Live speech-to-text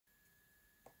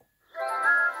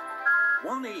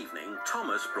One evening,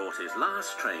 Thomas brought his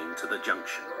last train to the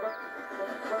junction.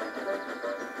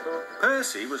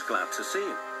 Percy was glad to see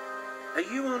him. Are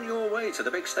you on your way to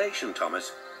the big station,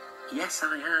 Thomas? Yes,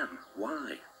 I am.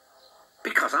 Why?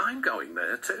 Because I'm going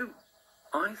there too.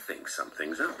 I think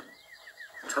something's up.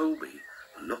 Toby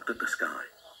looked at the sky.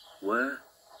 Where?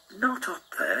 Not up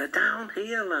there, down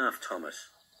here, laughed Thomas.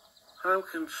 How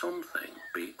can something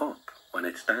be up when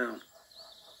it's down?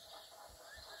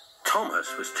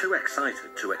 Thomas was too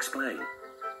excited to explain.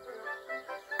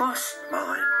 Bust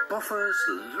my buffers,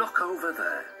 look over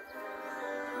there.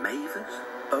 Mavis,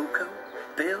 Boko,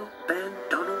 Bill, Ben,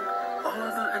 Donald,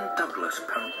 Oliver and Douglas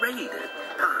paraded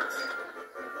past.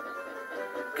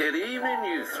 Good evening,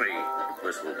 you three,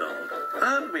 whistled Donald.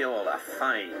 Aren't we all a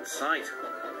fine sight?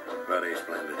 Very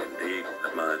splendid indeed,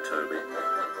 admired Toby.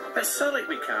 It's silly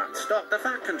we can't stop. The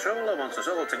Fat Controller wants us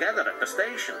all together at the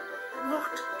station.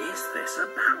 What is this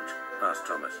about? Asked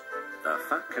Thomas. The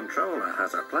Fat Controller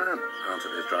has a plan,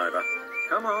 answered his driver.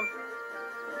 Come on.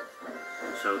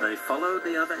 So they followed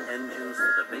the other engines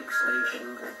to the big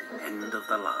station at the end of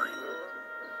the line.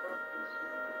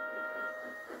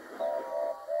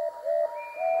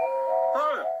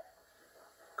 Hi,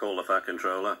 called the Fat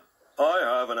Controller. I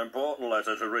have an important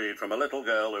letter to read from a little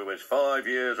girl who is 5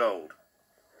 years old.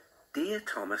 Dear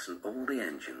Thomas and all the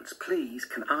engines, please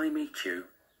can I meet you?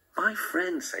 My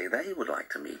friends say they would like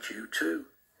to meet you too.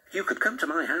 You could come to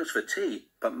my house for tea,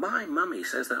 but my mummy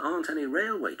says there aren't any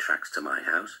railway tracks to my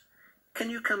house. Can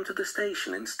you come to the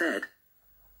station instead?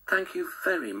 Thank you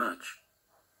very much.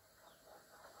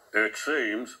 It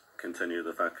seems, continued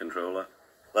the Fat Controller,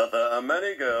 that there are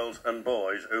many girls and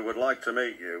boys who would like to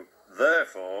meet you.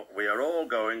 Therefore, we are all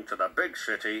going to the big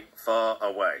city far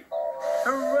away.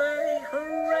 Hooray,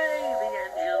 hooray,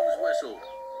 the engines whistled.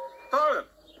 Halt,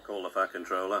 called the Fat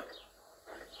Controller.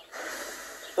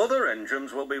 Other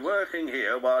engines will be working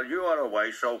here while you are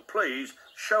away, so please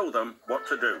show them what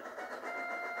to do.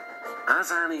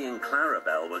 As Annie and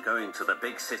Clarabelle were going to the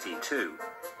big city too,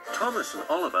 Thomas and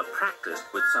Oliver practiced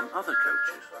with some other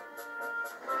coaches.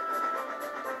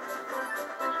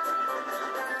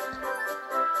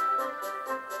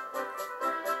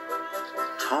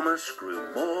 Thomas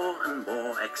grew more and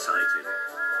more excited.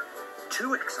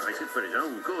 Too excited for his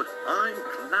own good. I'm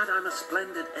glad I'm a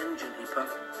splendid engine, he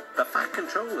puffed. The Fat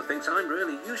Controller thinks I'm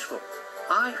really useful.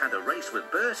 I had a race with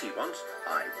Bertie once.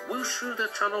 I whooshed through the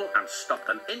tunnel and stopped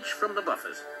an inch from the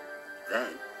buffers.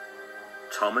 Then,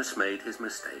 Thomas made his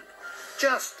mistake.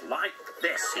 Just like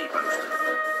this, he boasted.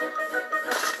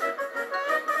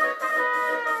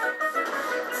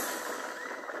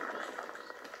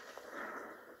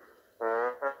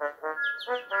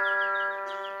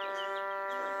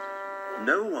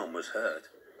 No one was hurt,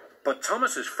 but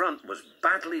Thomas's front was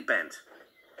badly bent.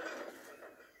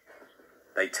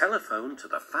 They telephoned to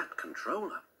the Fat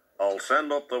Controller. I'll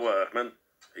send up the workmen,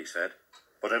 he said.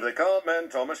 But if they can't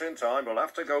mend Thomas in time, we'll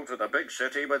have to go to the big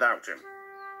city without him.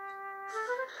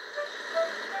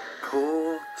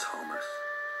 Poor Thomas.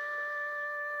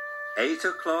 8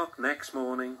 o'clock next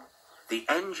morning. The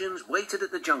engines waited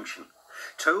at the junction.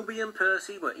 Toby and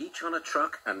Percy were each on a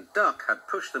truck, and Duck had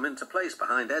pushed them into place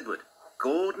behind Edward.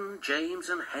 Gordon, James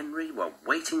and Henry were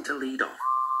waiting to lead off.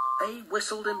 They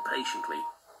whistled impatiently.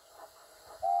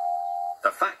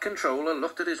 The Fat Controller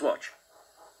looked at his watch.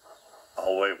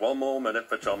 I'll wait one more minute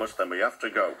for Thomas, then we have to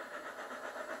go.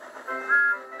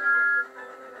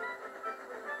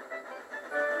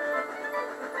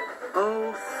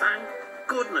 Oh, thank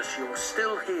goodness you're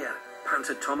still here,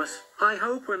 panted Thomas. I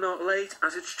hope we're not late,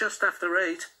 as it's just after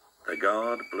 8. The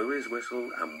guard blew his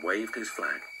whistle and waved his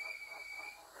flag.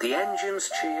 The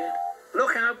engines cheered.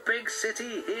 Look our big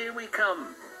city, here we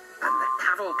come. And the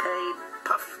cavalcade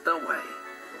puffed away.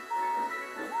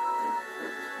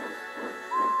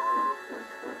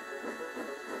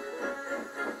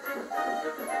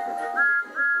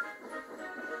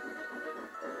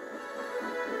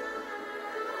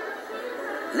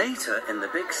 Later in the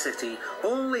big city,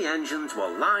 all the engines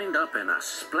were lined up in a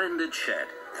splendid shed.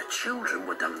 The children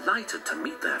were delighted to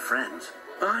meet their friends.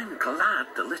 I'm glad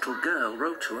the little girl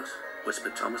wrote to us,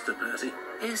 whispered Thomas to Percy.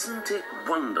 Isn't it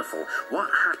wonderful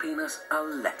what happiness a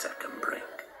letter can bring?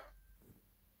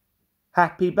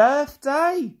 Happy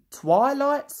birthday,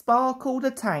 Twilight Sparkle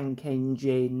the Tank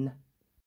Engine.